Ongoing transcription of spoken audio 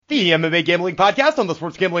The MMA Gambling Podcast on the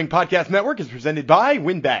Sports Gambling Podcast Network is presented by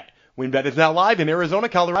WynnBET. WynnBET is now live in Arizona,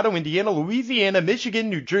 Colorado, Indiana, Louisiana,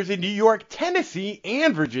 Michigan, New Jersey, New York, Tennessee,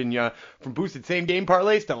 and Virginia. From boosted same-game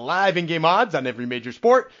parlays to live in-game odds on every major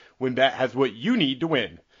sport, WynnBET has what you need to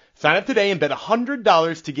win. Sign up today and bet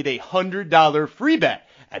 $100 to get a $100 free bet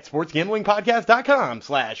at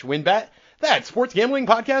sportsgamblingpodcast.com/WynnBET. That's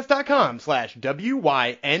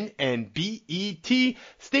sportsgamblingpodcast.com/WYNNBET.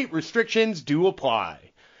 State restrictions do apply.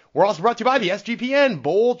 We're also brought to you by the SGPN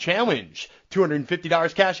Bowl Challenge.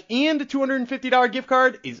 $250 cash and a $250 gift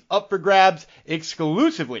card is up for grabs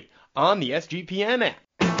exclusively on the SGPN app.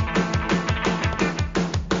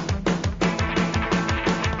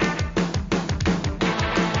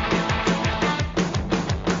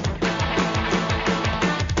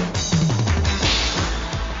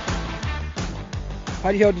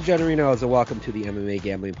 Howdy ho, DeGenerinos, and welcome to the MMA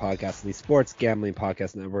Gambling Podcast on the Sports Gambling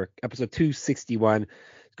Podcast Network, episode 261.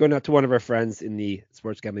 It's going out to one of our friends in the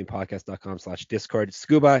sportsgamblingpodcast.com/Discord,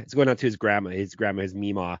 Scuba. It's going out to his grandma, his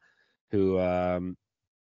Mima, who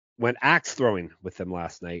went axe throwing with them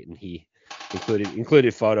last night, and he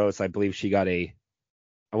included photos. I believe she got I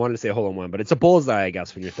wanted to say a hole-in-one, but it's a bullseye, I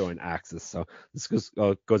guess, when you're throwing axes. So this goes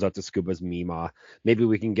out to Scuba's Mima. Maybe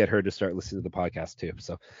we can get her to start listening to the podcast too.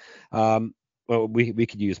 So, well, we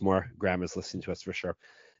could use more grandmas listening to us for sure.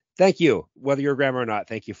 Thank you, whether you're a grandma or not.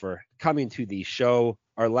 Thank you for coming to the show.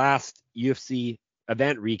 Our last UFC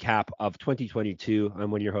event recap of 2022.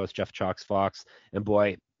 I'm one of your hosts, Jeff Chalks Fox, and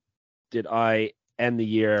boy, did I end the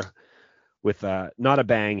year with not a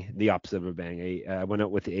bang, the opposite of a bang. I went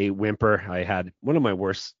out with a whimper. I had one of my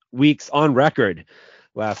worst weeks on record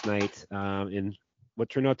last night in what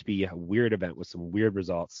turned out to be a weird event with some weird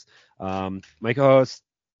results. My co-host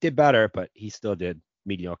did better, but he still did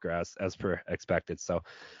mediocre as per expected. So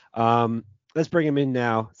let's bring him in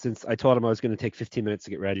now, since I told him I was going to take 15 minutes to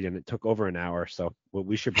get ready, and it took over an hour. So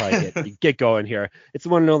we should probably get going here. It's the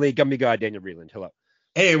one and only Gummy God, Daniel Breland. Hello.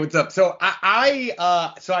 Hey, what's up? So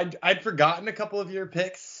I'd forgotten a couple of your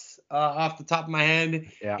picks off the top of my head.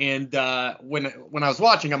 Yeah. And when I was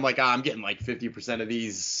watching, I'm like, I'm getting like 50% of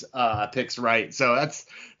these picks right. So that's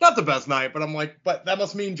not the best night, but I'm like, but that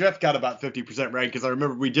must mean Jeff got about 50% right, because I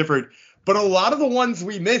remember we differed. But a lot of the ones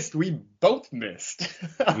we missed, we both missed.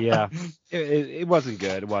 Yeah, it wasn't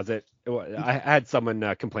good, was it? I had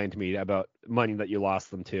someone complain to me about money that you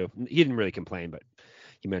lost them to. He didn't really complain, but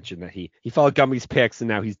he mentioned that he followed Gummy's picks and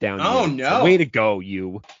now he's down. Oh, no. So way to go,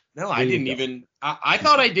 you. No, I didn't even. I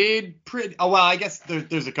thought I did pretty. Oh, well, I guess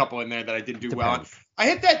there's a couple in there that I didn't do well on. I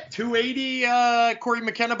hit that 280 Corey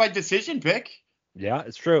McKenna by decision pick. Yeah,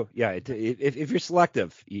 it's true. Yeah, if you're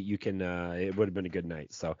selective, you can. It would have been a good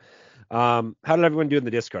night. So, how did everyone do in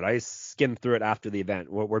the Discord? I skimmed through it after the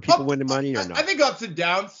event. Were people winning money or not? I think ups and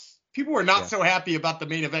downs. People were not so happy about the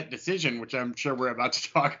main event decision, which I'm sure we're about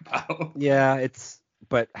to talk about. Yeah,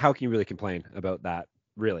 but how can you really complain about that?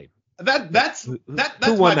 Really? That's who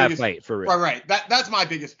won that fight for real? Right. That's my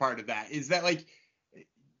biggest part of that, is that, like,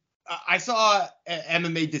 I saw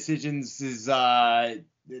MMA Decisions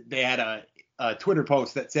they had a Twitter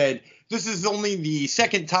post that said, this is only the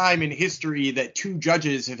second time in history that two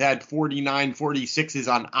judges have had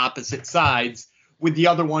 49-46s on opposite sides, with the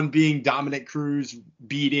other one being Dominic Cruz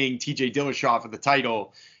beating TJ Dillashaw for the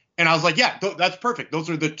title. And I was like, yeah, that's perfect.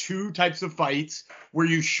 Those are the two types of fights where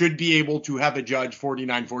you should be able to have a judge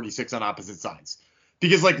 49-46 on opposite sides.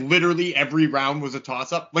 Because, like, literally every round was a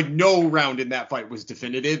toss-up. Like, no round in that fight was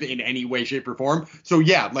definitive in any way, shape, or form. So,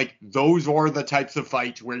 yeah, like, those are the types of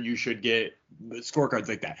fights where you should get scorecards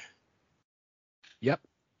like that. Yep.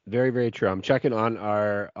 Very, very true. I'm checking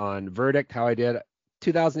on Verdict, how I did.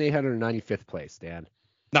 2,895th place, Dan.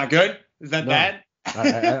 Not good? Is that bad?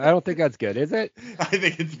 I don't think that's good, is it? I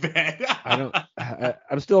think it's bad.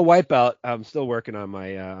 I'm still a wipeout. I'm still working on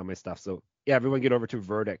my stuff. So yeah, everyone get over to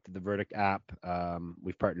Verdict, the Verdict app.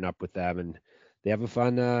 We've partnered up with them, and they have a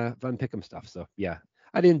fun pick'em stuff. So yeah,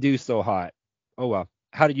 I didn't do so hot. Oh well.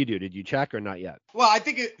 How did you do? Did you check or not yet? Well, I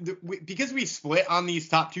think because we split on these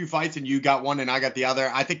top two fights and you got one and I got the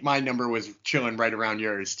other, I think my number was chilling right around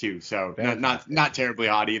yours too. So not terribly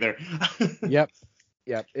hot either. Yep.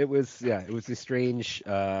 It was a strange.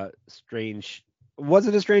 Was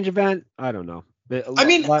it a strange event? I don't know. I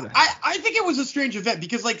think it was a strange event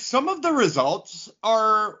because, like, some of the results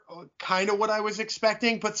are kind of what I was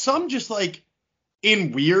expecting, but some just, like,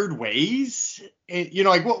 in weird ways. And, you know,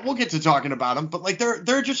 like, we'll get to talking about them, but, like, there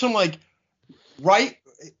are just some, like,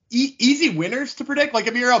 easy winners to predict, like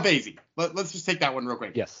Amir Albazi. Let's just take that one real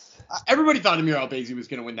quick. Yes. Everybody thought Amir Albazi was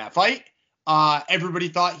going to win that fight. Everybody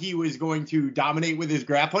thought he was going to dominate with his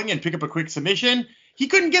grappling and pick up a quick submission. he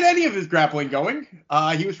couldn't get any of his grappling going.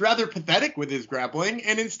 He was rather pathetic with his grappling,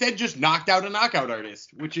 and instead just knocked out a knockout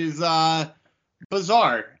artist, which is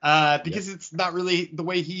bizarre because it's not really the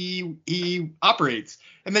way he operates.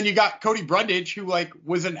 And then you got Cody Brundage, who like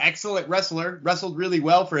was an excellent wrestler, wrestled really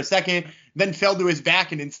well for a second, then fell to his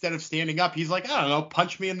back, and instead of standing up, he's like, I don't know,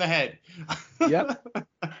 punch me in the head. Yep.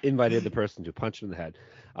 Invited the person to punch him in the head.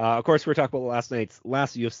 Of course, we're talking about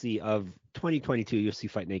last UFC of 2022 UFC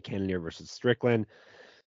Fight Night, Cannonier versus Strickland.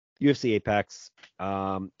 UFC Apex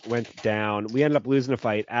went down. We ended up losing a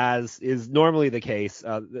fight, as is normally the case.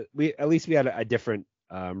 We had a different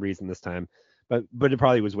reason this time, but it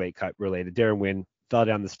probably was weight cut related. Darren Wynn fell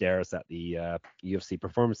down the stairs at the UFC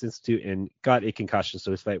Performance Institute and got a concussion,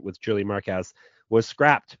 so his fight with Julie Marquez was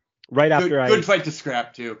scrapped right after good fight to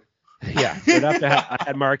scrap too. Yeah, right after I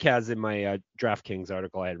had Marquez in my DraftKings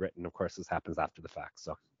article I had written. Of course, this happens after the fact.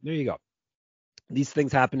 So there you go. These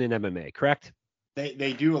things happen in MMA, correct?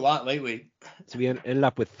 They do a lot lately. So we ended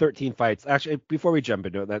up with 13 fights. Actually, before we jump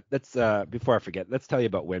into it, let's before I forget, let's tell you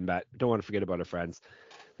about WynnBET. Don't want to forget about our friends.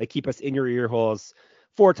 They keep us in your ear holes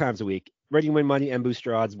 4 times a week. Ready to win money and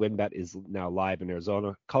booster odds. WynnBET is now live in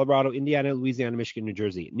Arizona, Colorado, Indiana, Louisiana, Michigan, New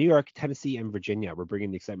Jersey, New York, Tennessee, and Virginia. We're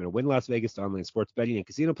bringing the excitement of Wynn Las Vegas to online sports betting and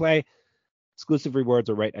casino play. Exclusive rewards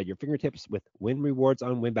are right at your fingertips with Wynn Rewards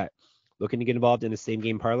on WynnBET. Looking to get involved in a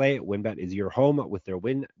same-game parlay? WynnBET is your home with their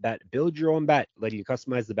WynnBET Build Your Own Bet, letting you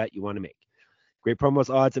customize the bet you want to make. Great promos,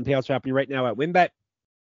 odds, and payouts happening right now at WynnBET.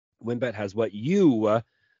 WynnBET has what you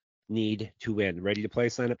need to win. Ready to play?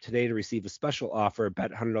 Sign up today to receive a special offer.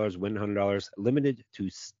 Bet $100, win $100, limited to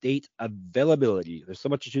state availability. There's so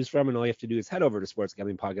much to choose from, and all you have to do is head over to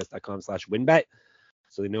sportsgamblingpodcast.com/WynnBET.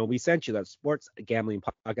 So they know we sent you. That's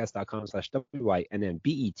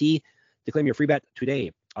sportsgamblingpodcast.com/WYNNBET. To claim your free bet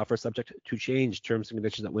today. Offer subject to change. Terms and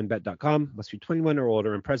conditions at wynnbet.com. Must be 21 or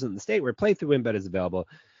older and present in the state where playthrough WynnBET is available.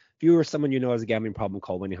 If you or someone you know has a gambling problem,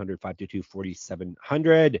 call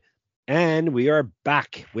 1-800-522-4700. And we are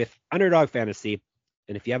back with Underdog Fantasy.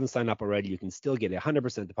 And if you haven't signed up already, you can still get a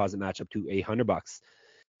 100% deposit match up to $100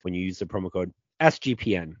 when you use the promo code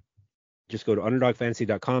SGPN. Just go to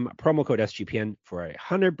underdogfantasy.com, promo code SGPN for a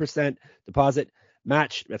 100% deposit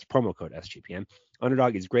match. That's promo code SGPN.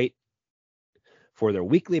 Underdog is great for their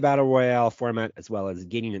weekly battle royale format, as well as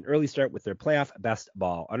getting an early start with their playoff best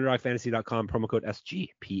ball. Underdogfantasy.com, promo code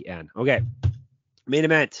SGPN. Okay, main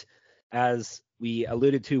event, as we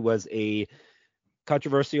alluded to, was a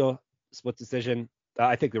controversial split decision.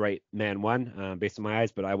 I think the right man won based on my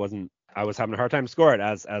eyes, but I was having a hard time to score it,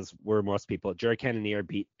 as were most people. Jared Cannonier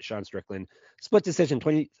beat Sean Strickland. Split decision,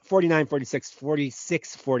 49-46,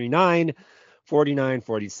 46-49,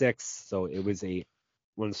 49-46. So it was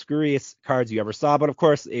one of the screwiest cards you ever saw. But of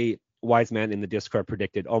course, a wise man in the Discord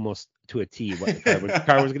predicted almost to a T what the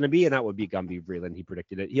card was going to be, and that would be Gumby Vreeland. He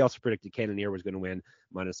predicted it. He also predicted Cannonier was going to win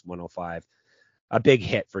 -105. A big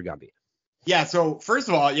hit for Gumby. Yeah, so first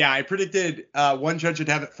of all, I predicted one judge would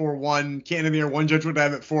have it 4-1 Cannonier, one judge would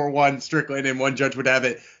have it 4-1 Strickland, and one judge would have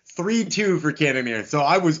it 3-2 for Cannonier. So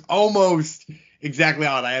I was almost exactly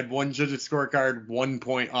on. I had one judge's scorecard 1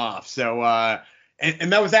 point off. So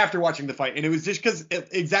and that was after watching the fight. And it was just because,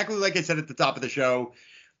 exactly like I said at the top of the show,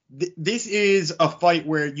 this is a fight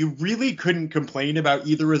where you really couldn't complain about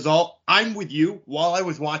either result. I'm with you. While I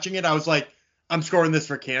was watching it, I was like, I'm scoring this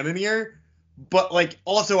for Cannonier. But, like,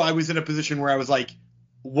 also I was in a position where I was like,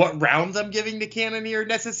 what rounds I'm giving to Cannonier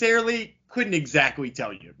necessarily? Couldn't exactly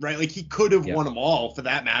tell you, right? Like, he could have won them all, for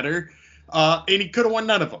that matter. And he could have won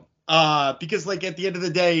none of them. Because, like, at the end of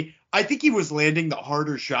the day, I think he was landing the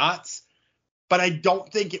harder shots. But I don't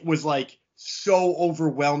think it was, like, so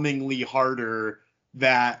overwhelmingly harder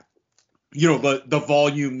that, you know, the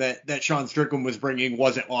volume that Sean Strickland was bringing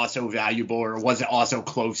wasn't also valuable or wasn't also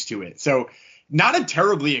close to it. So not a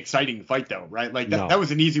terribly exciting fight, though, right? Like, that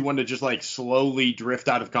was an easy one to just, like, slowly drift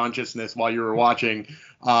out of consciousness while you were watching,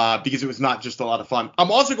 because it was not just a lot of fun.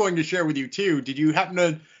 I'm also going to share with you, too. Did you happen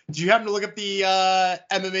to look up the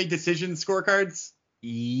MMA decision scorecards?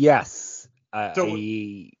 Yes. I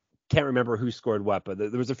can't remember who scored what, but there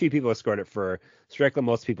was a few people who scored it for Strickland.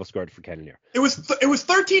 Most people scored it for Cannonier. It was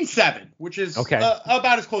 13-7, which is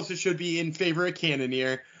about as close as should be in favor of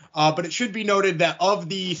Cannonier. But it should be noted that of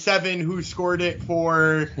the 7 who scored it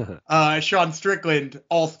for Sean Strickland,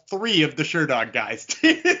 all 3 of the Sherdog guys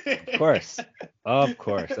did. Of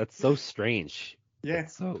course. That's so strange. Yeah.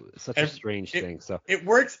 Such a strange thing. So it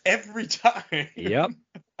works every time. Yep.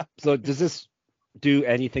 So does this do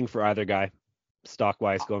anything for either guy, stock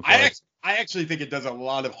wise, going forward? I actually think it does a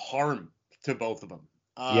lot of harm to both of them.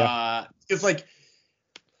 Yeah. It's like,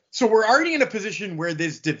 So we're already in a position where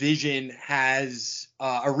this division has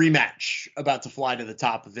a rematch about to fly to the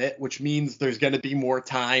top of it, which means there's going to be more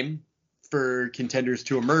time for contenders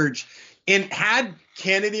to emerge. And had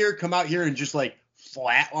Cannonier come out here and just like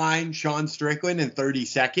flatline Sean Strickland in 30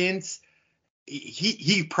 seconds,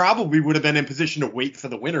 he probably would have been in position to wait for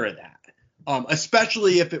the winner of that,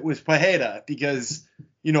 especially if it was Pereira, because,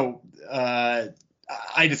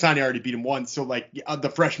 Adesanya already beat him once. So, like, the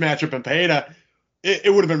fresh matchup in Pereira,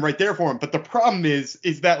 it would have been right there for him. But the problem is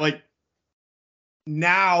that, like,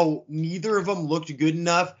 now neither of them looked good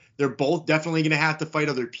enough. They're both definitely going to have to fight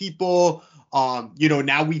other people.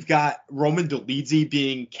 Now we've got Roman Dolidze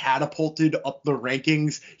being catapulted up the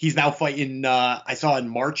rankings. He's now fighting, I saw in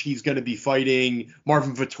March, he's going to be fighting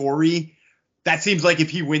Marvin Vettori. That seems like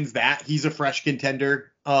if he wins that, he's a fresh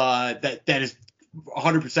contender that is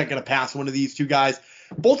 100% going to pass one of these two guys.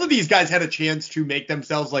 Both of these guys had a chance to make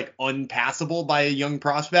themselves like unpassable by a young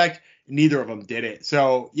prospect. Neither of them did it.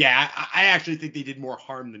 So, yeah, I actually think they did more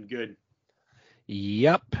harm than good.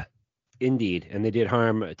 Yep, indeed. And they did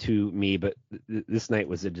harm to me, but this night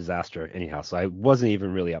was a disaster anyhow. So I wasn't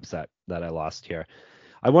even really upset that I lost here.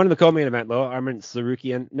 I won in the co-main event, though. Arman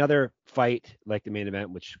Tsarukyan, another fight like the main event,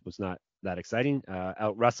 which was not that exciting.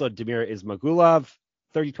 Out-wrestled Damir Ismagulov,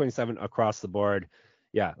 30-27 across the board.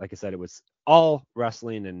 Yeah, like I said, it was all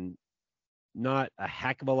wrestling and not a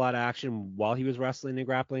heck of a lot of action while he was wrestling and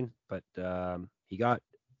grappling, but he got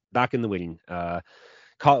back in the winning back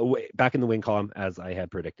in the win column as I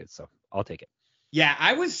had predicted, so I'll take it. Yeah,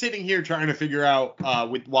 I was sitting here trying to figure out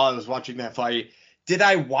while I was watching that fight, did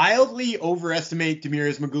I wildly overestimate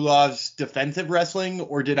Damir Ismagulov's defensive wrestling,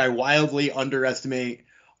 or did I wildly underestimate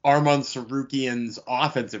Arman Tsarukyan's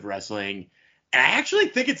offensive wrestling? And I actually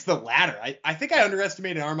think it's the latter. I think I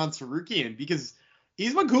underestimated Arman Tsarukyan because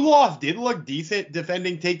Ismagulov did look decent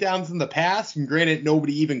defending takedowns in the past, and granted,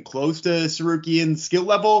 nobody even close to Tsarukyan's skill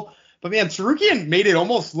level. But man, Tsarukyan made it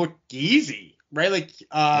almost look easy, right? Like,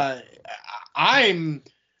 I'm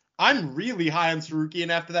really high on Tsarukyan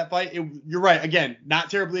after that fight. You're right. Again, not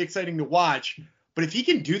terribly exciting to watch, but if he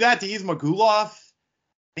can do that to Ismagulov,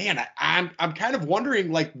 man, I'm kind of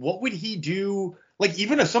wondering, like, what would he do? Like,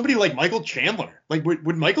 even if somebody like Michael Chandler, like,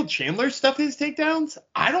 would Michael Chandler stuff his takedowns?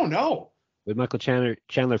 I don't know. Would Michael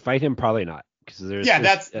Chandler fight him? Probably not, because there's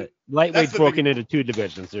lightweight's that's broken into two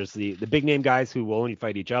divisions. There's the big name guys who will only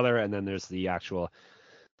fight each other, and then there's the actual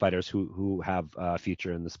fighters who have a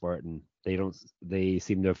future in the sport, and they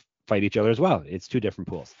seem to fight each other as well. It's two different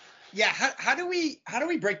pools. Yeah, how do we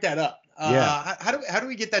break that up? How do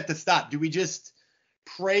we get that to stop? Do we just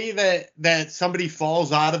pray that somebody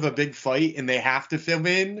falls out of a big fight and they have to fill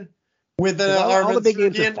in with all the big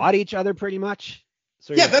names have fought each other pretty much.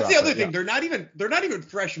 So yeah, that's the other thing. They're not even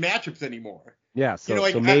fresh matchups anymore. Yeah, so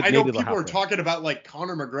I know people are talking about like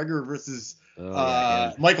Conor McGregor versus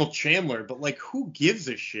Michael Chandler, but like, who gives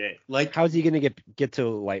a shit? Like, how's he gonna get to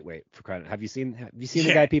lightweight for credit? Have you seen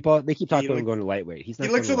the guy? People they keep talking about him going to lightweight. He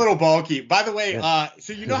looks a little bulky. By the way,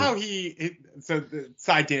 so you know how so the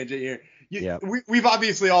side tangent here. We've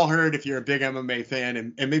obviously all heard, if you're a big MMA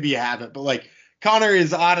fan, and maybe you haven't, but like, Conor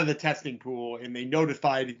is out of the testing pool, and they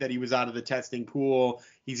notified that he was out of the testing pool.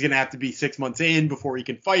 He's going to have to be 6 months in before he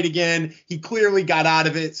can fight again. He clearly got out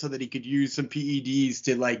of it so that he could use some PEDs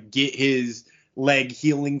to, like, get his leg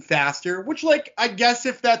healing faster, which, like, I guess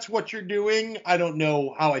if that's what you're doing, I don't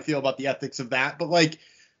know how I feel about the ethics of that. But, like,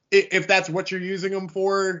 if that's what you're using them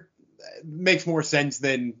for, it makes more sense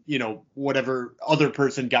than, whatever other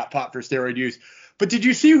person got popped for steroid use. But did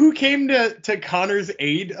you see who came to Conor's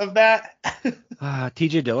aid of that?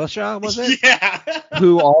 TJ Dillashaw, was it? Yeah.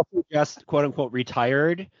 Who also just, quote unquote,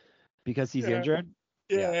 retired because he's injured.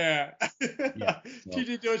 Yeah.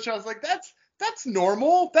 TJ Dillashaw was like, that's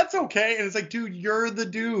normal. That's okay. And it's like, dude, you're the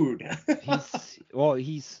dude.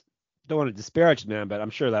 he's don't want to disparage the man, but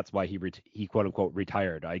I'm sure that's why he quote unquote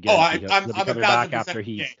retired. I guess. I'm coming back after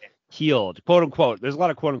he's healed, quote unquote. There's a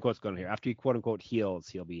lot of quote unquotes going on here. After he quote unquote heals,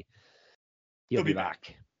 he'll be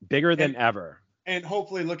back. Bigger than ever. And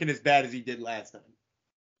hopefully looking as bad as he did last time.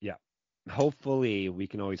 Yeah. Hopefully. We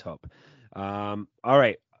can always hope. All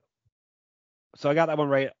right. So I got that one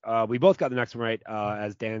right. We both got the next one right.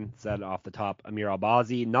 As Dan said off the top, Amir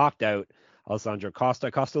Albazi knocked out Alessandro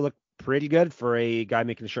Costa. Costa looked pretty good for a guy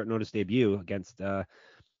making a short notice debut against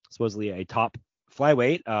supposedly a top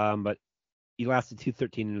flyweight. But he lasted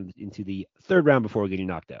 2:13 into the third round before getting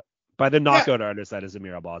knocked out by the knockout artist that is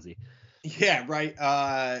Amir Albazi. Yeah, right.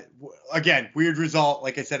 Again, weird result,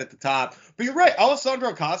 like I said at the top. But you're right.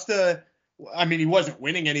 Alessandro Costa, I mean, he wasn't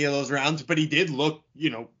winning any of those rounds, but he did look,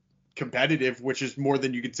 competitive, which is more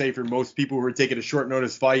than you could say for most people who are taking a short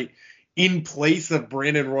notice fight in place of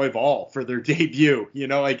Brandon Royval for their debut. You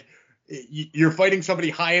know, like you're fighting somebody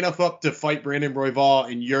high enough up to fight Brandon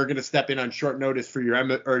Royval, and you're going to step in on short notice for your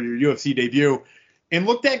your UFC debut and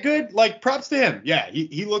look that good. Like, props to him. Yeah,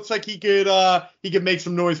 he looks like he could make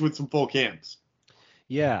some noise with some full cams.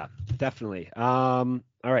 Yeah, definitely. All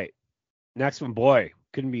right. Next one, boy,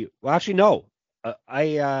 couldn't be. Well, actually, no.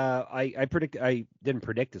 I didn't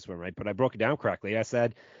predict this one, right? But I broke it down correctly. I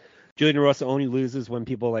said Julian Rosa only loses when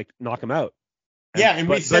people like knock him out. And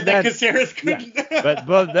we said that Caceres couldn't. Yeah,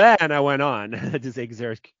 but then I went on to say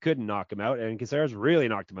Caceres couldn't knock him out, and Caceres really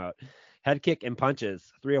knocked him out. Head kick and punches,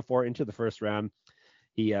 304 into the first round.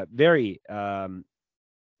 He very, I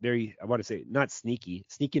want to say not sneaky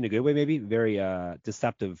in a good way, maybe very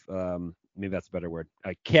deceptive. Maybe that's a better word.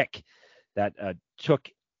 A kick that took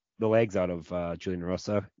the legs out of Julian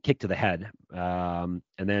Rosa, kick to the head, and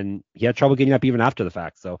then he had trouble getting up even after the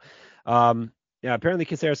fact. So, yeah, apparently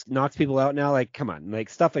Caceres knocks people out now. Like, come on, like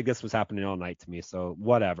stuff like this was happening all night to me. So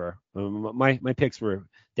whatever. My picks were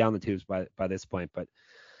down the tubes by this point. But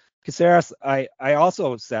Caceres, I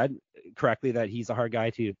also said correctly that he's a hard guy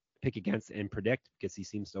to pick against and predict because he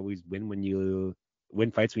seems to always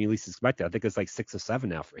win fights when you least expect it. I think it's like 6 or 7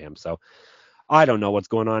 now for him. So I don't know what's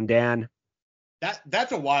going on, Dan.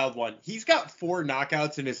 That's a wild one. He's got 4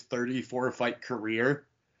 knockouts in his 34 fight career.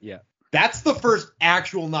 Yeah. That's the first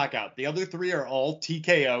actual knockout. The other 3 are all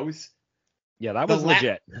TKOs. Yeah, that was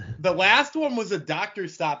legit. The last one was a doctor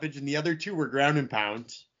stoppage, and the other 2 were ground and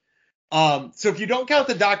pound. So if you don't count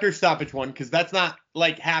the doctor stoppage one, because that's not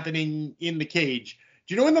like happening in the cage,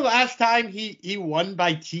 do you know when the last time he won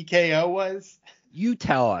by TKO was? You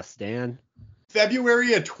tell us, Dan.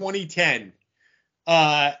 February of 2010.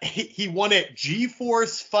 He won at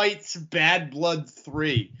G-Force Fights Bad Blood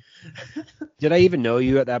 3. Did I even know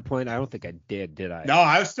you at that point? I don't think I did I? No,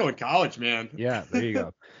 I was still in college, man. Yeah, there you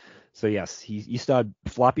go. So yes, you still had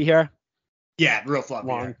floppy hair? Yeah, real floppy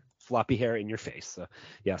hair. Floppy hair in your face. So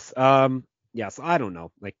yes. Yes, I don't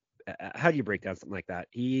know. Like, how do you break down something like that?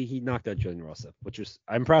 He knocked out Julian Rosa, which was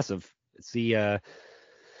impressive. See,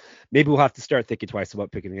 maybe we'll have to start thinking twice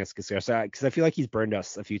about picking against Caceres because I feel like he's burned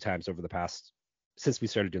us a few times over the past since we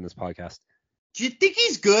started doing this podcast. Do you think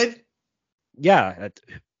he's good? Yeah.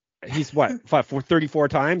 He's fought for 34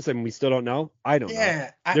 times and we still don't know. I don't know.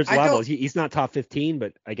 There's levels. He's not top 15,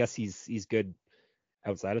 but I guess he's good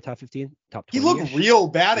outside of top 15, top 20. He looked real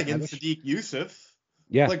bad against Sadiq Youssef.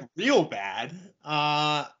 Yeah. Like real bad.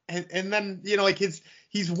 And then, you know, like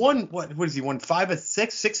he's won, what has he won? 5 of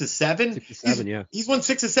 6, 6 of 7? 6 of 7, yeah. He's won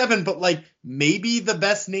 6 of 7, but like maybe the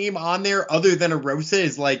best name on there other than Erosa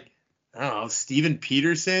is like, I don't know, Steven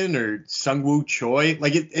Peterson or Sungwoo Choi.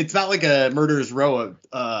 Like it's not like a murderer's row of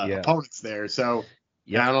opponents there. So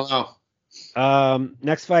yeah, I don't know.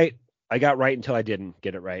 Next fight, I got right until I didn't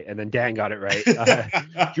get it right, and then Dan got it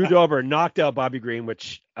right. Drew Dober knocked out Bobby Green,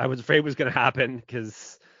 which I was afraid was going to happen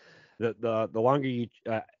because the longer you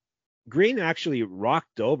Green actually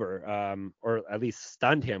rocked Dober, or at least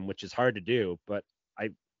stunned him, which is hard to do. But I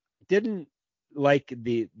didn't like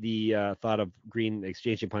the thought of Green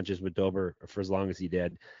exchanging punches with Dober for as long as he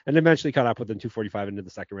did, and eventually caught up with him 245 into the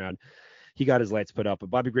second round. He got his lights put up, but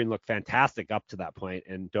Bobby Green looked fantastic up to that point,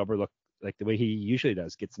 and Dober looked like the way he usually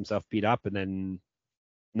does, gets himself beat up and then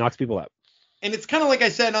knocks people out. And it's kind of like I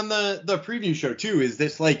said on the preview show too, is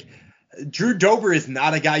this like Drew Dober is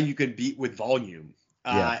not a guy you can beat with volume.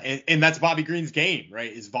 And that's Bobby Green's game,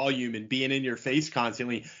 right? Is volume and being in your face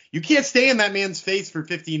constantly. You can't stay in that man's face for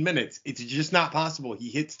 15 minutes. It's just not possible. He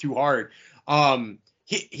hits too hard.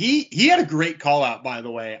 He had a great call out, by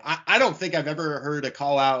the way. I don't think I've ever heard a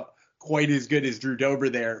call out quite as good as Drew Dober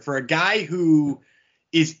there for a guy who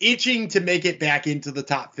is itching to make it back into the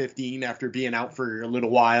top 15 after being out for a little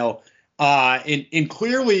while. And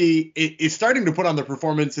clearly is starting to put on the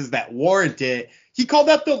performances that warrant it. He called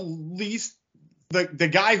out the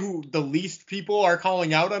guy who the least people are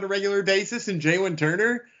calling out on a regular basis in Jalen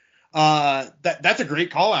Turner. That's a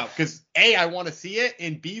great call out because A, I want to see it,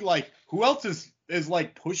 and B, like who else is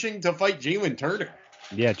like pushing to fight Jalen Turner?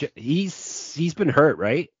 Yeah, he's been hurt,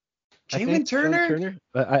 right? Jalen Turner?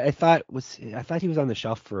 I thought he was on the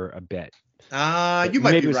shelf for a bit. You might maybe be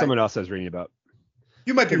right. It was someone else I was reading about.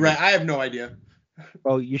 You might be right. I have no idea.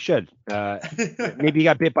 Well, you should. Maybe he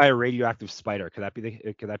got bit by a radioactive spider. Could that be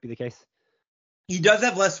the case? He does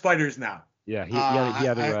have less spiders now. Yeah, he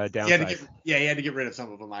had a downside. He had to get rid of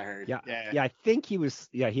some of them, I heard. Yeah, I think he was.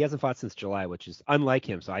 Yeah, he hasn't fought since July, which is unlike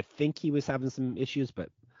him. So I think he was having some issues, but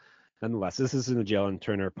nonetheless, this isn't a Jalen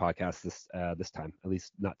Turner podcast this time, at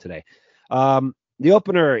least not today. The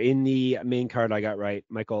opener in the main card I got right,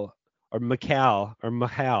 Mahal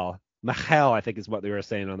Michal, I think is what they were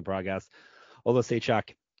saying on the broadcast.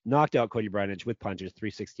 Olasechuk knocked out Cody Brundage with punches,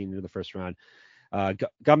 316 into the first round.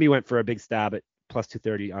 Gumby went for a big stab at plus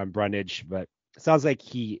 230 on Brundage, but it sounds like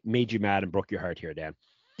he made you mad and broke your heart here, Dan.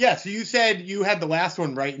 Yeah, so you said you had the last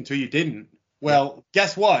one right until you didn't. Well,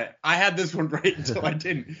 guess what? I had this one right until I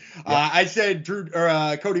didn't. I said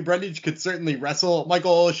Cody Brundage could certainly wrestle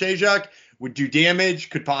Michael Oleksiejczuk, would do damage,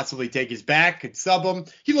 could possibly take his back, could sub him.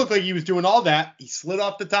 He looked like he was doing all that. He slid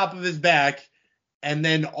off the top of his back, and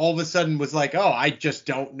then all of a sudden was like, oh, I just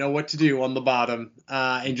don't know what to do on the bottom,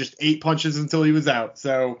 and just 8 punches until he was out.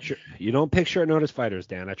 So sure. You don't pick short notice fighters,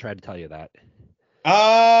 Dan. I tried to tell you that.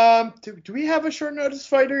 Do we have a short notice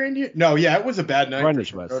fighter in here? No, yeah, it was a bad night.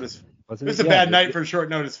 Brundage was. Wasn't it was a bad night for short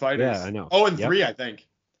notice fighters. Yeah, I know. 0-3, I think.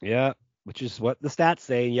 Yeah, which is what the stats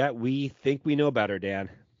say. Yeah, we think we know better, Dan.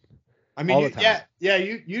 I mean,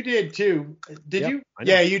 you did too. Did you?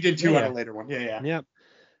 Yeah, you did too on a later one. Yeah. Yep.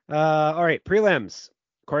 All right, prelims.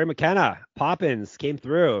 Corey McKenna, Poppins came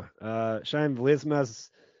through. Shine Vlismas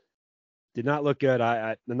did not look good.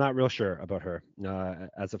 I'm not real sure about her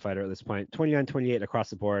as a fighter at this point. 29-28 across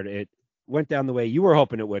the board. It went down the way you were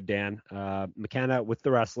hoping it would, Dan. McKenna with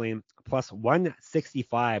the wrestling plus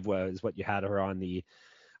 165 was what you had her on the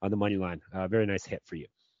money line. Very nice hit for you.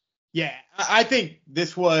 Yeah, I think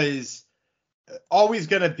this was always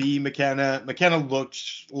going to be McKenna. McKenna looked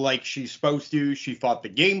like she's supposed to. She fought the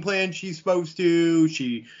game plan she's supposed to.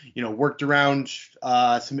 She, worked around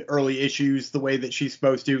some early issues the way that she's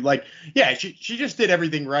supposed to. Like, yeah, she just did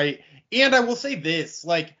everything right. And I will say this,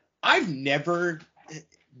 like, I've never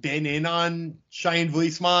been in on Cheyenne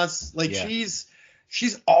Vlismas. Like,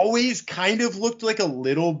 she's always kind of looked like a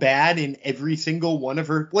little bad in every single one of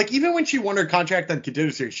her. Like, even when she won her contract on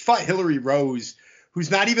Contender Series, she fought Hillary Rose, who's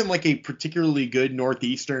not even like a particularly good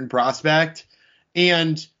Northeastern prospect.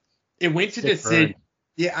 And it went to decision.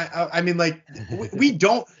 Yeah, I mean, like, we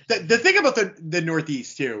don't. The thing about the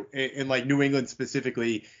Northeast, too, in like New England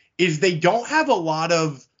specifically, is they don't have a lot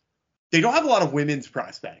of women's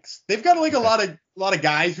prospects. They've got like a lot of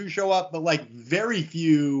guys who show up, but like very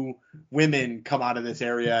few women come out of this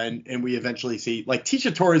area, and we eventually see like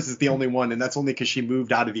Tisha Torres is the only one, and that's only because she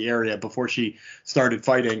moved out of the area before she started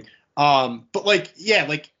fighting. But like, yeah,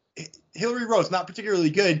 like Hillary Rose, not particularly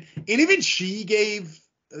good, and even she gave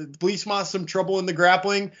Vlismas some trouble in the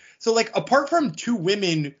grappling. So like, apart from 2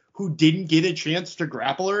 women who didn't get a chance to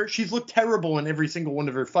grapple her, she's looked terrible in every single one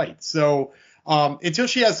of her fights. So until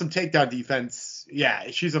she has some takedown defense,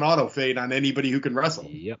 yeah, she's an auto fade on anybody who can wrestle.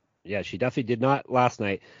 Yep. Yeah, she definitely did not last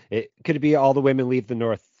night. It could be all the women leave the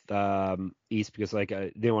North East because like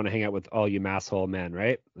they want to hang out with all you masshole men,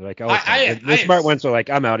 right? They're like, the smart ones are like,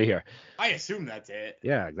 I'm out of here. I assume that's it.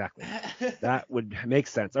 Yeah, exactly. That would make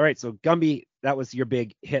sense. All right, so Gumby, that was your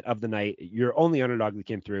big hit of the night. Your only underdog that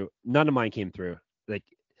came through. None of mine came through. Like,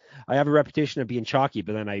 I have a reputation of being chalky,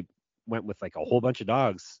 but then I went with like a whole bunch of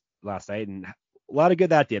dogs last night, and a lot of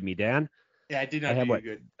good that did me, Dan. Yeah, I did not do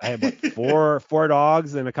good. I had four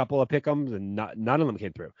dogs and a couple of pick'ems, and none of them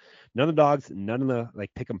came through. None of the dogs, none of the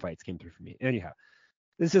like pick'em fights came through for me. Anyhow,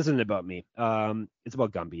 this isn't about me. It's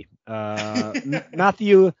about Gumby.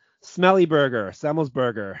 Matthew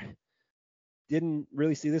Semmelsberger. Didn't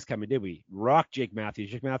really see this coming, did we? Rocked Jake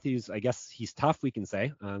Matthews. Jake Matthews, I guess he's tough, we can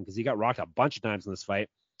say, because he got rocked a bunch of times in this fight.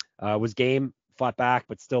 Was game, fought back,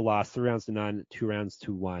 but still lost 3 rounds to none, 2 rounds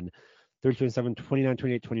to 1. 30-27,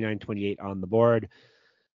 29-28, 29-28 on the board.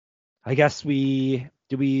 I guess we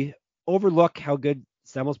overlook how good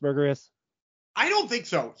Semmelsberger is? I don't think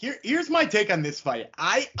so. Here's my take on this fight.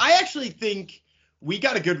 I actually think we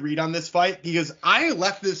got a good read on this fight because I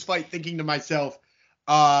left this fight thinking to myself,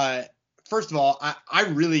 first of all, I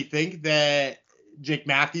really think that Jake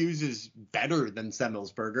Matthews is better than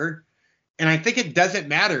Semmelsberger. And I think it doesn't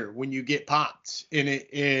matter when you get popped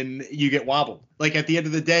and you get wobbled. Like, at the end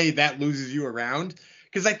of the day, that loses you a round.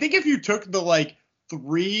 Because I think if you took the, like,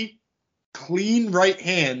 3 clean right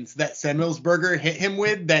hands that Semmelsberger hit him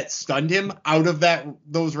with that stunned him out of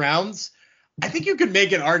those rounds, I think you could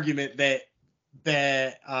make an argument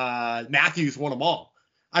that Matthews won them all.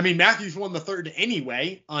 I mean, Matthews won the third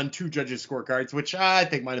anyway on 2 judges' scorecards, which I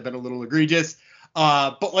think might have been a little egregious.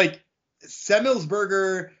 But, like,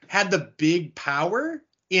 Semmelsberger had the big power,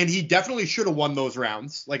 and he definitely should have won those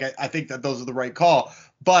rounds. Like, I think that those are the right call.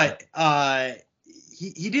 But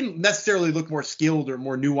he didn't necessarily look more skilled or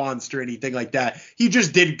more nuanced or anything like that. He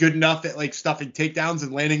just did good enough at, like, stuffing takedowns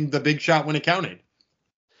and landing the big shot when it counted.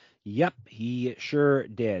 Yep, he sure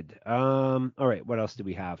did. All right, what else do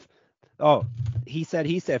we have? Oh, he said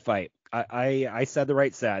fight. I said the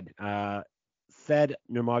right said. Said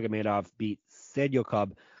Nurmagomedov beat Said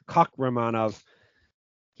Yokub Kakhramonov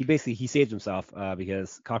he saved himself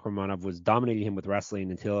because Kakhramonov was dominating him with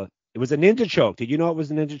wrestling until it was a ninja choke. Did you know it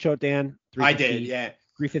was a ninja choke, Dan? I did, yeah.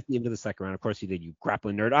 350 into the second round. Of course you did, you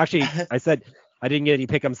grappling nerd. Actually, I said I didn't get any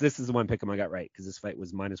pick'ems. This is the one pick'em I got right because this fight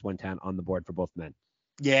was minus 110 on the board for both men.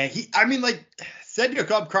 Yeah,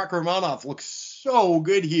 Sedyakub Kakhramonov looks so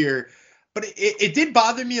good here, but it did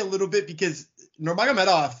bother me a little bit because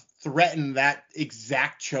Nurmagomedov threatened that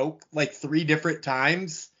exact choke like 3 different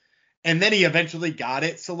times, and then he eventually got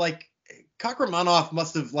it. So like Kakhramonov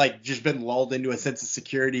must have like just been lulled into a sense of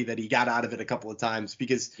security that he got out of it a couple of times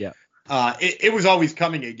because it was always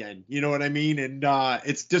coming again. You know what I mean? And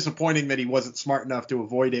it's disappointing that he wasn't smart enough to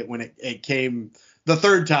avoid it when it came the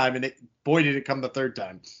third time, and boy did it come the third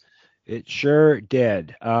time. It sure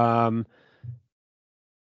did.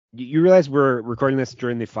 You realize we're recording this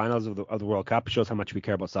during the finals of the World Cup. It shows how much we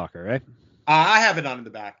care about soccer, right? I have it on in the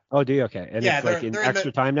back. Oh, do you? Okay. And yeah, it's like in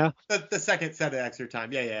extra time now? The second set of extra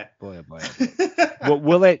time. Yeah. Boy, oh boy. Well,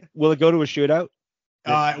 will it go to a shootout?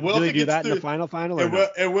 Will it do that in the final?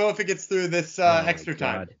 It will if it gets through this extra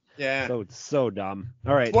time. Yeah. So dumb.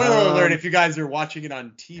 All right. Spoiler alert if you guys are watching it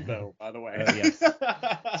on TiVo, by the way. Yes.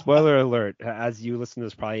 Spoiler alert as you listen to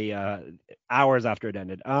this probably hours after it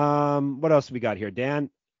ended. What else we got here, Dan?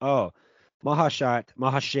 Oh,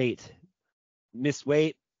 Mahashate missed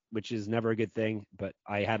weight, which is never a good thing, but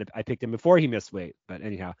I picked him before he missed weight. But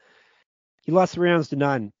anyhow, he lost 3 rounds to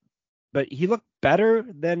none, but he looked better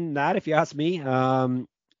than that, if you ask me.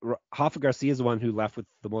 Rafa Garcia is the one who left with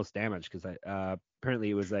the most damage because apparently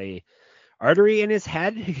it was a artery in his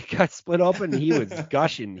head. He got split open. He was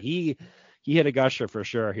gushing. He hit a gusher for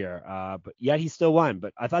sure here. But yet he still won.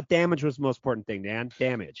 But I thought damage was the most important thing, Dan.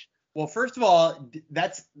 Damage. Well, first of all,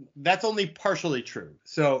 that's only partially true.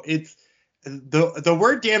 So it's the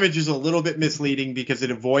word damage is a little bit misleading because it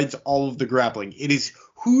avoids all of the grappling. It is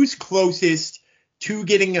who's closest to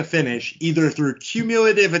getting a finish, either through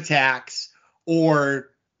cumulative attacks or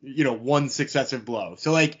one successive blow.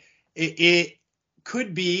 So like it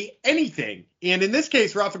could be anything. And in this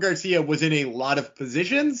case, Rafa Garcia was in a lot of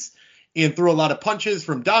positions and threw a lot of punches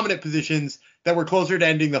from dominant positions that were closer to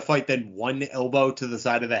ending the fight than one elbow to the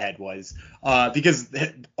side of the head was. Because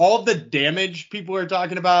all of the damage people are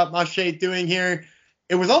talking about Mahashate doing here,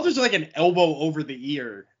 it was all just like an elbow over the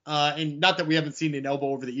ear. And not that we haven't seen an elbow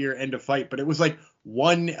over the ear end a fight, but it was like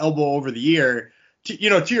one elbow over the ear. To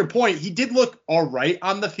your point, he did look all right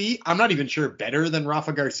on the feet. I'm not even sure better than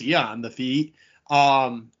Rafa Garcia on the feet.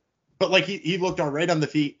 But like he looked all right on the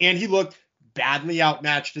feet, and he looked badly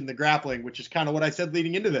outmatched in the grappling, which is kind of what I said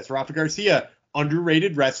leading into this. Rafa Garcia,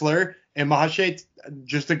 underrated wrestler, and Mahashate,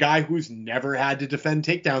 just a guy who's never had to defend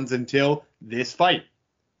takedowns until this fight.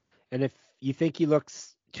 And if you think he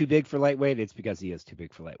looks too big for lightweight, it's because he is too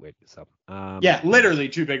big for lightweight. So yeah, literally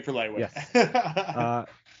too big for lightweight. Yes.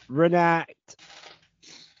 Rinat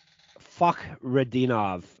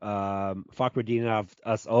Fakhretdinov. Fakhretdinov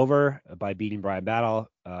us over by beating Brian Battle.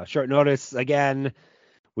 Short notice again.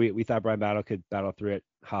 We thought Brian Battle could battle through it.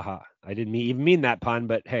 Haha. I didn't even mean that pun,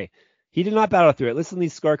 but hey, he did not battle through it. Listen to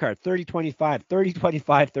these scorecards. 30-25,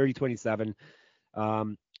 30-25,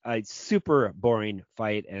 30-27. A super boring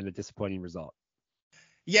fight and a disappointing result.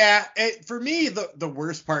 Yeah, for me, the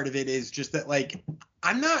worst part of it is just that, like,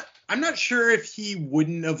 I'm not sure if he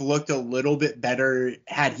wouldn't have looked a little bit better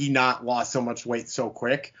had he not lost so much weight so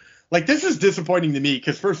quick. Like, this is disappointing to me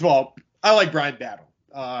because, first of all, I like Brian Battle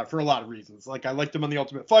for a lot of reasons. Like, I liked him on The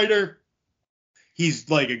Ultimate Fighter. He's,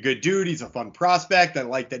 like, a good dude. He's a fun prospect. I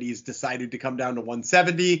like that he's decided to come down to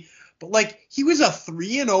 170. But, like, he was a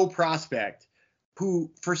 3-0 prospect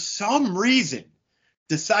who, for some reason,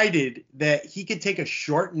 decided that he could take a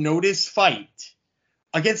short notice fight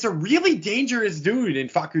against a really dangerous dude in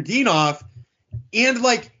Fakhretdinov, and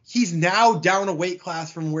like he's now down a weight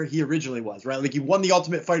class from where he originally was, right? Like he won the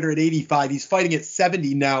Ultimate Fighter at 85, he's fighting at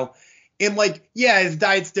 70 now, and like yeah, his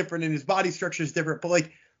diet's different and his body structure is different, but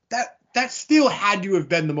like that still had to have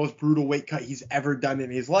been the most brutal weight cut he's ever done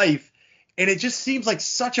in his life. And it just seems like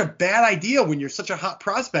such a bad idea when you're such a hot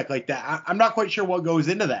prospect like that. I'm not quite sure what goes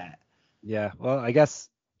into that. Yeah, well, I guess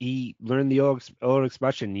he learned the old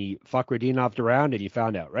expression. He Fakhretdinov'd around and he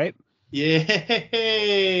found out, right?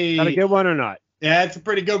 Yay! Got a good one or not? Yeah, it's a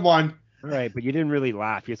pretty good one. All right, but you didn't really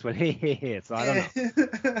laugh. You just went, hey. So I don't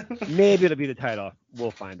know. Maybe it'll be the title.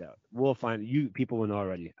 We'll find out. You people will know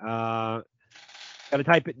already. Gotta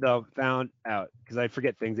type it though. Found out because I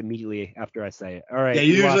forget things immediately after I say it. All right.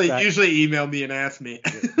 Yeah, usually email me and ask me.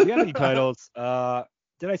 Do you have any titles?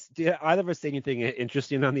 Did either of us say anything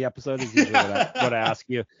interesting on the episode? Is usually what I ask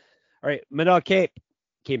you. All right, Manel Kape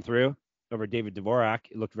came through over David Dvorak.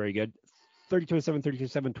 It looked very good. 32-7,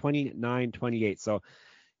 32-7, 29-28. So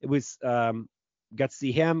it was got to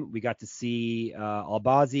see him. We got to see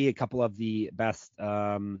Albazi, a couple of the best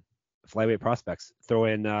flyweight prospects. Throw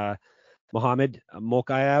in Mohamed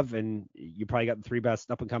Mokaev, and you probably got the three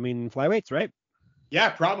best up and coming flyweights, right? Yeah,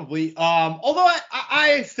 probably. Although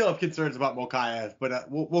I still have concerns about Mokaev, but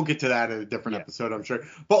we'll get to that in a different episode, I'm sure.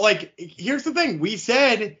 But like, here's the thing: we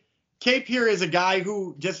said Cape here is a guy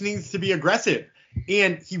who just needs to be aggressive,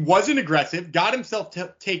 and he wasn't aggressive, got himself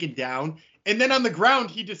taken down, and then on the ground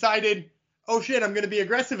he decided, oh shit, I'm gonna be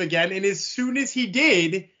aggressive again. And as soon as he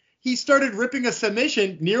did, he started ripping a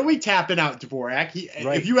submission, nearly tapping out Dvorak.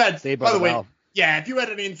 Right. If you had, by the way, well. yeah, if you had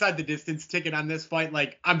an inside the distance ticket on this fight,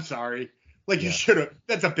 like, I'm sorry. Like, you should have.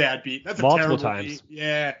 That's a bad beat. That's a multiple terrible times. beat.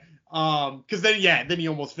 Yeah. Because then he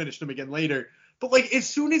almost finished him again later. But like, as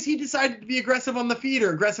soon as he decided to be aggressive on the feet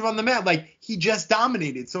or aggressive on the mat, like, he just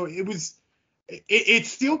dominated. So it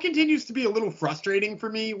still continues to be a little frustrating for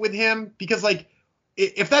me with him because, like,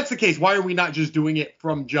 if that's the case, why are we not just doing it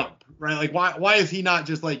from jump, right? Like, why is he not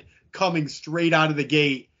just like coming straight out of the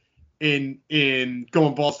gate in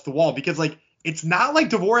going balls to the wall? Because like, it's not like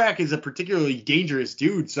Dvorak is a particularly dangerous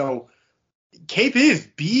dude. So Cape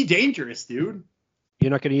be dangerous, dude.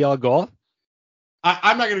 You're not going to yell a goal?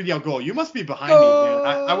 I'm not going to yell goal. You must be behind me,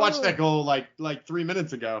 man. I watched that goal like 3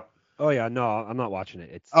 minutes ago. Oh, yeah. No, I'm not watching it.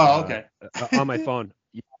 It's okay. On my phone.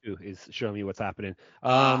 YouTube is showing me what's happening.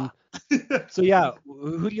 So, yeah,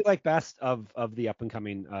 who do you like best of the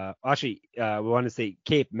up-and-coming? Actually, we want to say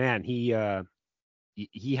Cape, man, he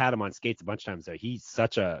had him on skates a bunch of times there. He's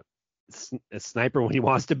such a sniper when he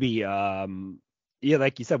wants to be. Yeah,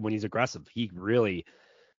 like you said, when he's aggressive, he really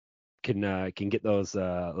can get those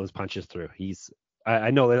punches through.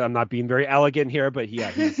 I know that I'm not being very elegant here, but he's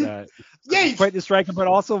he's quite the striker, but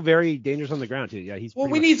also very dangerous on the ground too. Yeah, he's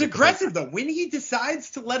when he's aggressive though, when he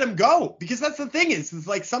decides to let him go, because that's the thing is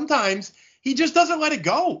like sometimes he just doesn't let it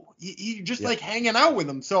go. He just like hanging out with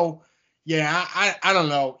him. So yeah, I don't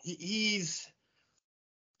know. He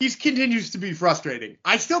continues to be frustrating.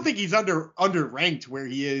 I still think he's under ranked where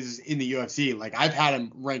he is in the UFC. Like, I've had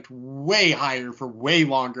him ranked way higher for way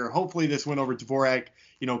longer. Hopefully this win over Dvorak,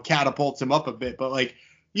 catapults him up a bit. But like,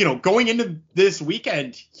 going into this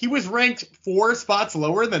weekend, he was ranked 4 spots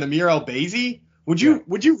lower than Amir Albazi. Would you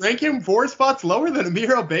rank him 4 spots lower than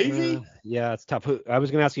Amir Albazi? Yeah, it's tough. I was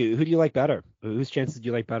going to ask you, who do you like better? Whose chances do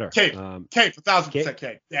you like better? Cape, 1,000%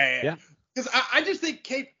 Cape. Yeah. Because I just think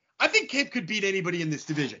Cape. I think Cape could beat anybody in this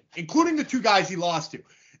division, including the 2 guys he lost to.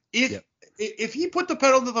 If he put the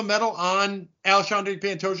pedal to the metal on Alexandre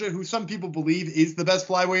Pantoja, who some people believe is the best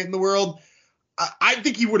flyweight in the world, I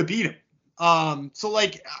think he would have beat him. So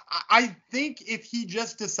like, I think if he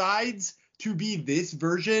just decides to be this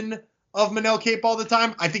version of Manel Cape all the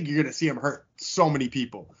time, I think you're going to see him hurt so many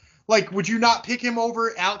people. Like, would you not pick him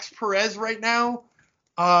over Alex Perez right now?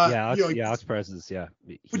 Alex Perez is,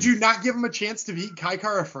 Would you not give him a chance to beat Kai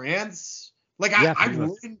Kara France? Like, I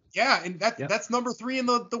would. Yeah, and that's number 3 in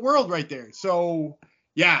the world right there. So,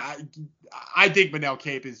 yeah, I think Manel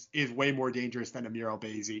Cape is way more dangerous than Amir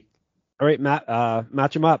Albazi. All right, Matt,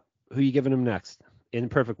 match him up. Who are you giving him next in the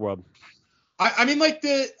perfect world? I mean, like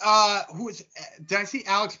did I see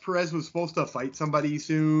Alex Perez was supposed to fight somebody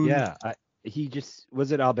soon? Yeah,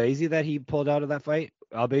 was it Albazi that he pulled out of that fight?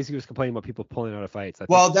 Albazi was complaining about people pulling out of fights.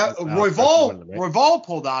 Royval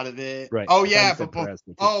pulled out of it. Right. Oh yeah,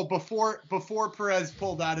 before Perez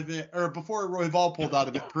pulled out of it, or before Royval pulled out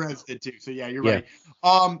of it, Perez did too. So yeah, you're right.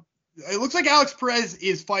 It looks like Alex Perez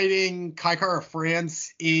is fighting Kai Kara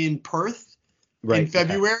France in Perth in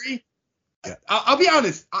February. Yeah. I'll be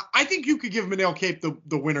honest. I think you could give Manel Cape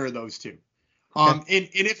the winner of those 2. And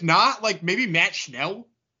if not, like maybe Matt Schnell.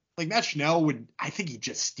 Like Matt Schnell I think he'd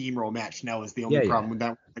just steamroll Matt Schnell is the only problem with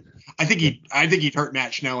that. I think he'd hurt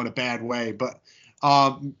Matt Schnell in a bad way. But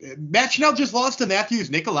Matt Schnell just lost to Matthews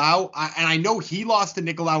Nicolau, and I know he lost to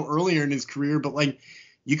Nicolau earlier in his career, but like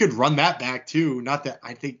you could run that back too. Not that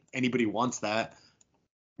I think anybody wants that.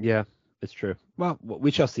 Yeah, it's true. Well,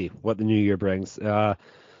 we shall see what the new year brings.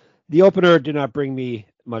 The opener did not bring me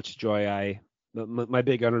much joy. My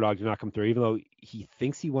big underdog did not come through, even though he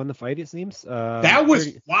thinks he won the fight, it seems. That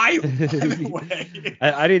was wild, by the way.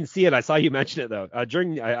 I didn't see it. I saw you mention it, though. I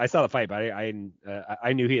saw the fight, but I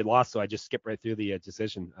knew he had lost, so I just skipped right through the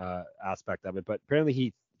decision aspect of it. But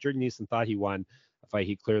apparently, Jordan Neeson thought he won a fight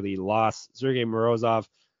he clearly lost. Sergey Morozov,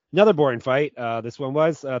 another boring fight. This one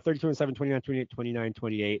was 32-7,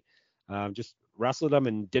 29-28, 29-28. Just wrestled him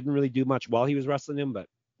and didn't really do much while he was wrestling him, but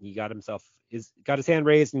he got his hand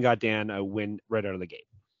raised and got Dan a win right out of the gate.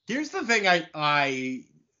 Here's the thing I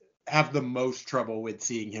have the most trouble with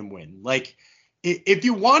seeing him win. Like, if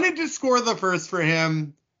you wanted to score the first for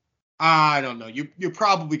him, I don't know. You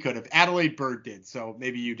probably could have. Adelaide Bird did, so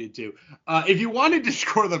maybe you did too. If you wanted to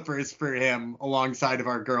score the first for him alongside of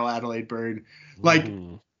our girl Adelaide Bird, like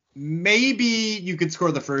maybe you could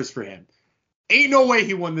score the first for him. Ain't no way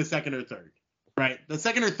he won the second or third, right? The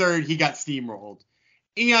second or third, he got steamrolled.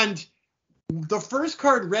 And the first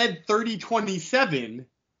card read 30-27.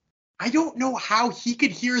 I don't know how he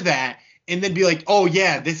could hear that and then be like, oh,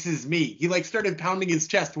 yeah, this is me. He like started pounding his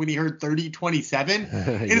chest when he heard 30-27.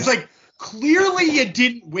 And it's like, clearly you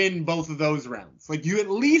didn't win both of those rounds. Like you at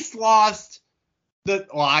least lost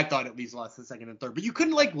I thought at least lost the second and third, but you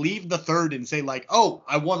couldn't like leave the third and say like, oh,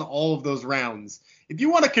 I won all of those rounds. If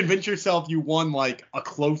you want to convince yourself you won like a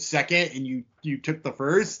close second and you took the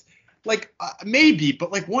first, like maybe,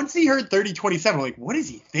 but like once he heard 30-27, like what is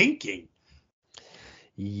he thinking?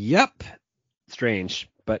 Yep. Strange.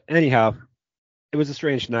 But anyhow, it was a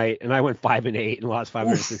strange night, and I went 5-8 and lost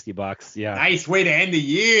 $560. Yeah. Nice way to end the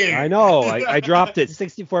year. I know. I dropped it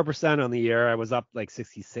 64% on the year. I was up like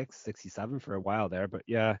 66, 67 for a while there. But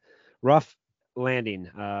yeah, rough landing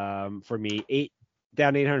for me.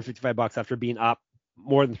 Down $855 after being up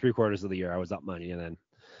more than 3/4 of the year. I was up money, and then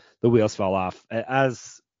the wheels fell off.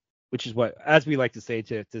 As we like to say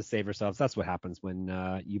to save ourselves, that's what happens when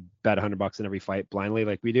you bet $100 in every fight blindly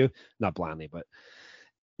like we do. Not blindly, but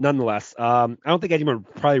nonetheless, I don't think anyone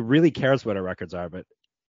probably really cares what our records are, but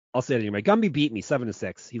I'll say it anyway. Gumby beat me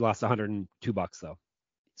 7-6. He lost $102 though.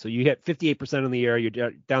 So you hit 58% on the year.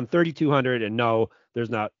 You're down 3,200, and no, there's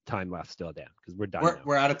not time left still, Dan, because we're done.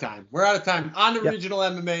 We're out of time. We're out of time on the regional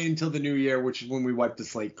MMA until the new year, which is when we wipe the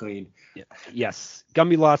slate clean. Yeah. Yes,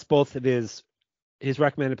 Gumby lost both of his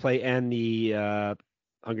recommended play and the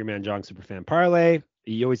Hungry Man Jong Superfan parlay.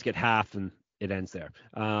 You always get half, and it ends there.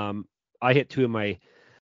 I hit 2 of my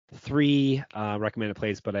 3 recommended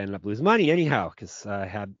plays, but I ended up losing money anyhow because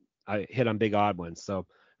I hit on big odd ones. So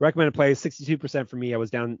recommended plays 62% for me. I was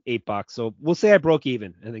down $8. So we'll say I broke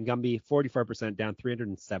even, and then Gumby 44% down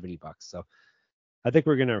 $370. So I think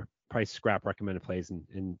we're gonna probably scrap recommended plays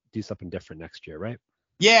and do something different next year, right?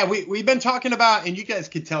 Yeah, we've been talking about, and you guys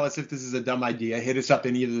could tell us if this is a dumb idea. Hit us up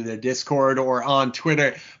in either the Discord or on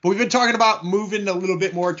Twitter. But we've been talking about moving a little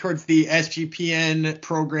bit more towards the SGPN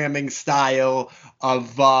programming style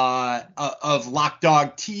of Lock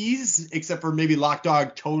Dog Tease, except for maybe Lock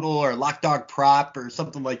Dog Total or Lock Dog Prop or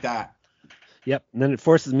something like that. Yep, and then it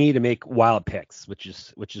forces me to make wild picks, which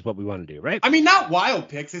is what we want to do, right? I mean, not wild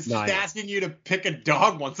picks. It's just asking you to pick a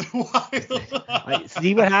dog once in a while.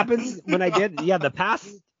 See what happens when I did? Yeah,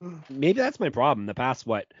 maybe that's my problem. The past,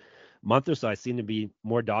 month or so, I seem to be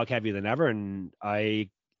more dog heavy than ever, and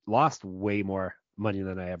I lost way more money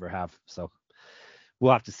than I ever have. So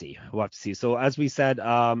we'll have to see. So as we said,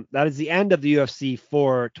 that is the end of the UFC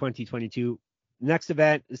for 2022. Next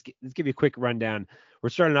event, let's give you a quick rundown. We're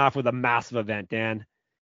starting off with a massive event, Dan.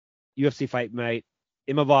 UFC Fight Night,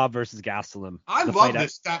 Imavov versus Gastelum. I love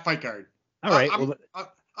that fight card. All right.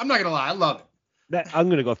 I'm not going to lie. I love it. I'm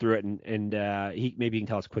going to go through it, and he can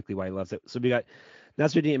tell us quickly why he loves it. So we got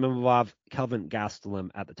Nasruddin Imavov, Kelvin Gastelum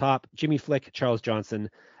at the top, Jimmy Flick, Charles Johnson,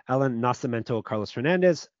 Alan Nascimento, Carlos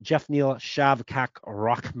Fernandez, Jeff Neal, Shavkat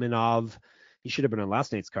Rakhmonov. He should have been on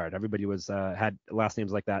last night's card. Everybody had last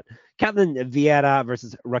names like that. Katlyn Vieira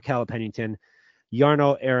versus Raquel Pennington.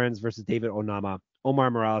 Yarno Aarons versus David Onama.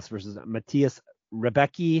 Omar Morales versus Matthias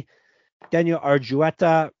Rebecki. Daniel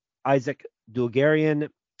Argueta. Isaac Dulgarian.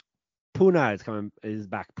 Puna is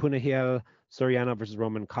back. Punahil Soriano versus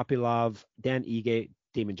Roman Kopylov. Dan Ige.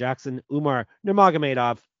 Damon Jackson. Umar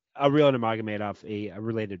Nurmagomedov. A real Nurmagomedov. A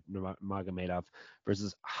related Nurmagomedov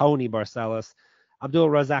versus Raoni Barcelos. Abdul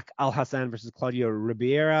Razak Al Hassan versus Claudio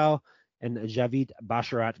Ribeiro, and Javid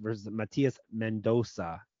Basharat versus Matias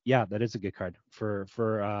Mendoza. Yeah, that is a good card for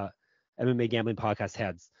MMA gambling podcast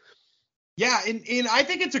heads. Yeah, and I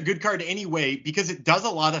think it's a good card anyway because it does a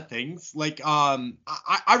lot of things. Like,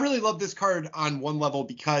 I really love this card on one level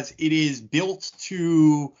because it is built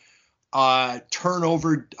to turn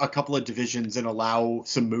over a couple of divisions and allow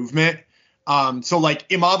some movement. So like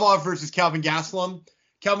Imavov versus Kelvin Gastelum.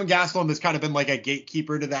 Kelvin Gastelum has kind of been like a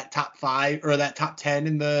gatekeeper to that top 5 or that top 10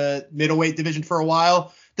 in the middleweight division for a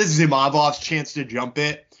while. This is Imavov's chance to jump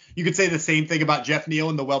it. You could say the same thing about Jeff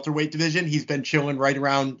Neal in the welterweight division. He's been chilling right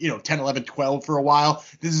around, 10, 11, 12 for a while.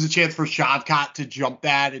 This is a chance for Shavkat to jump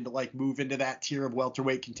that and to like move into that tier of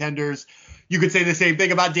welterweight contenders. You could say the same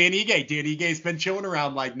thing about Dan Ige. Dan Ige's been chilling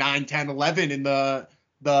around like 9, 10, 11 in the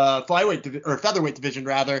flyweight or featherweight division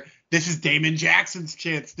rather. This is Damon Jackson's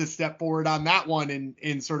chance to step forward on that one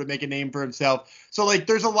and sort of make a name for himself. So like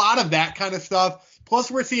there's a lot of that kind of stuff. Plus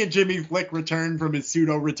we're seeing Jimmy Flick return from his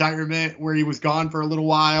pseudo retirement where he was gone for a little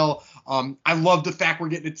while. I love the fact we're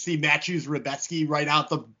getting to see Matthews Rebetsky right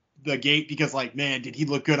out the gate because, like, man, did he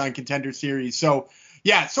look good on Contender Series. So,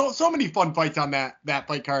 yeah, so many fun fights on that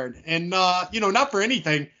fight card. And, not for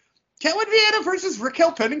anything, Caitlin Viana versus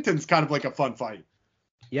Raquel Pennington's kind of like a fun fight.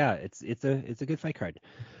 Yeah, it's a good fight card.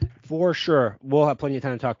 For sure. We'll have plenty of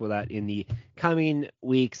time to talk about that in the coming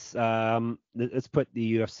weeks. Let's put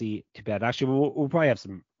the UFC to bed. Actually, we'll probably have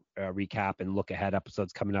some recap and look ahead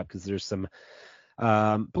episodes coming up because there's some,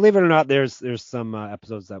 believe it or not, there's some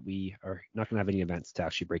episodes that we are not going to have any events to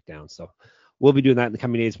actually break down. So we'll be doing that in the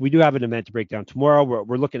coming days. We do have an event to break down tomorrow.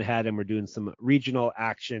 We're looking ahead and we're doing some regional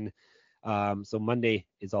action. So Monday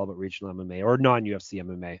is all about regional MMA or non-UFC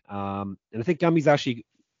MMA. And I think Gumby's actually,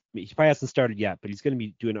 he probably hasn't started yet, but he's going to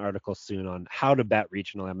be doing an article soon on how to bet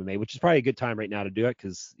regional MMA, which is probably a good time right now to do it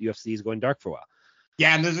because UFC is going dark for a while.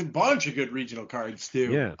 Yeah, and there's a bunch of good regional cards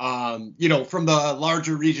too. Yeah. From the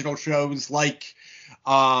larger regional shows like,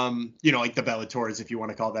 like the Bellators, if you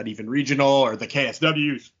want to call that even regional, or the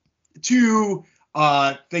KSWs, to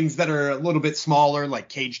things that are a little bit smaller like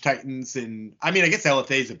Cage Titans, and I mean, I guess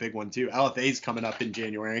LFA is a big one too. LFA is coming up in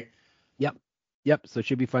January. Yep. So it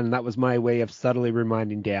should be fun. And that was my way of subtly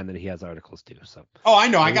reminding Dan that he has articles too. So. Oh, I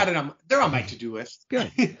know. I got it. They're on my to-do list.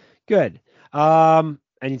 Good.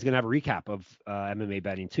 And he's gonna have a recap of MMA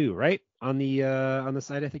betting too, right? On the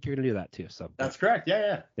site. I think you're gonna do that too. So. That's correct.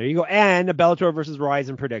 Yeah. There you go. And a Bellator versus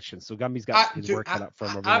Rizin predictions. So Gumby's got his work cut up for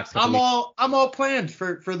him over the next couple weeks. I'm all planned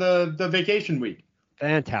for the vacation week.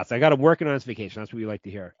 Fantastic. I got him working on his vacation. That's what we like to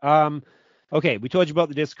hear. Okay. We told you about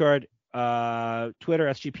the Discord. Twitter,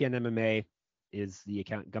 SGPN MMA is the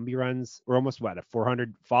account Gumby runs. We're almost at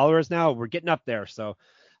 400 followers now. We're getting up there. So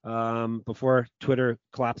before Twitter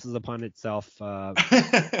collapses upon itself,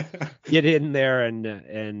 get in there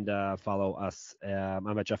and follow us.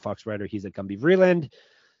 I'm at Jeff Fox Writer. He's at Gumby Vreeland.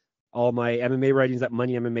 All my MMA writings at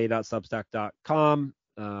moneymma.substack.com.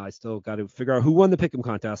 I still got to figure out who won the Pick'em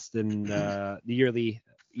contest and the yearly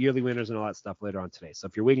winners and all that stuff later on today. So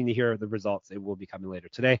if you're waiting to hear the results, it will be coming later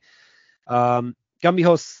today. Gumby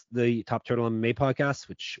hosts the Top Turtle MMA podcast,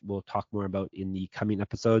 which we'll talk more about in the coming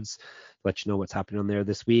episodes. Let you know what's happening on there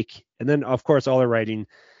this week. And then, of course, all our writing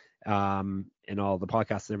and all the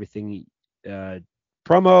podcasts and everything,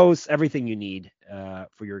 promos, everything you need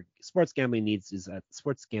for your sports gambling needs is at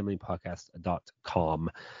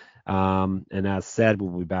sportsgamblingpodcast.com. And as said,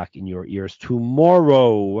 we'll be back in your ears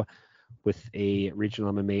tomorrow with a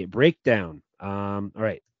regional MMA breakdown. All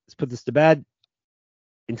right, let's put this to bed.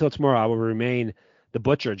 Until tomorrow, I will remain the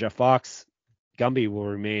Butcher, Jeff Fox. Gumby will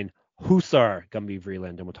remain Hussar, Gumby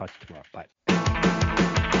Vreeland, and we'll talk to you tomorrow. Bye.